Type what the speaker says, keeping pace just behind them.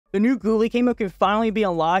The new Ghoulie Camo can finally be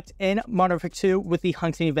unlocked in Modern Warfare 2 with the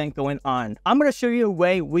hunting event going on. I'm going to show you a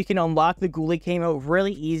way we can unlock the Ghoulie Camo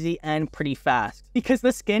really easy and pretty fast. Because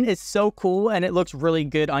the skin is so cool and it looks really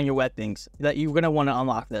good on your weapons that you're going to want to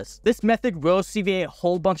unlock this. This method will save you a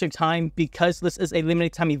whole bunch of time because this is a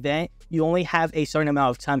limited time event. You only have a certain amount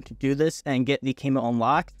of time to do this and get the camo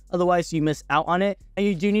unlocked. Otherwise, you miss out on it. And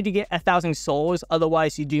you do need to get 1,000 souls.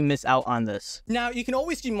 Otherwise, you do miss out on this. Now, you can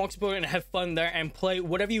always do multiplayer and have fun there and play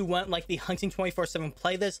whatever you want, like the hunting 24/7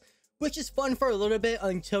 playlist, which is fun for a little bit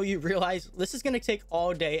until you realize this is going to take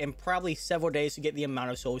all day and probably several days to get the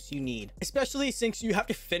amount of souls you need. Especially since you have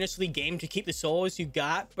to finish the game to keep the souls you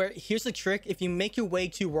got. But here's the trick. If you make your way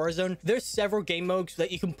to Warzone, there's several game modes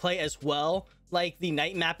that you can play as well, like the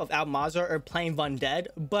night map of Al Mazrah or playing Von Dead.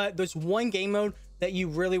 But there's one game mode that you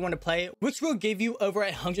really want to play, which will give you over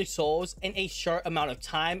 100 souls in a short amount of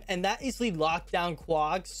time, and that is the Lockdown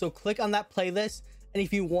Quags. So click on that playlist, and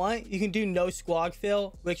if you want, you can do no squad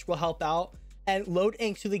fill, which will help out, and load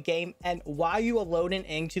into the game. And while you are loading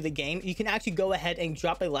into the game, you can actually go ahead and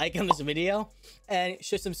drop a like on this video and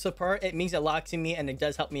show some support. It means a lot to me and it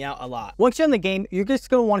does help me out a lot. Once you're in the game, you're just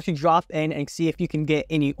going to want to drop in and see if you can get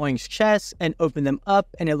any orange chests and open them up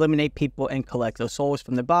and eliminate people and collect those souls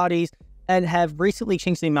from their bodies, and have recently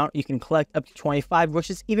changed the amount you can collect up to 25, which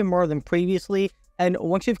is even more than previously. And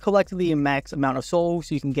once you've collected the max amount of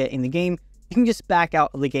souls you can get in the game, you can just back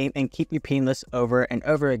out of the game and keep repeating this over and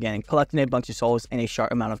over again, collecting a bunch of souls in a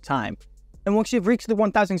short amount of time. And once you've reached the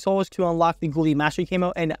 1,000 souls to unlock the Ghoulie Mastery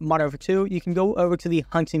Camo in Modern Warfare 2, you can go over to the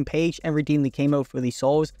hunting page and redeem the camo for the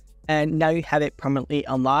souls. And now you have it permanently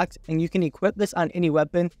unlocked, and you can equip this on any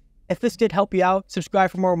weapon. If this did help you out,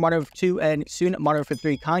 subscribe for more Modern Warfare 2 and soon Modern Warfare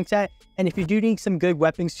 3 content. And if you do need some good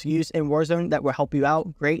weapons to use in Warzone that will help you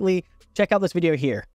out greatly, check out this video here.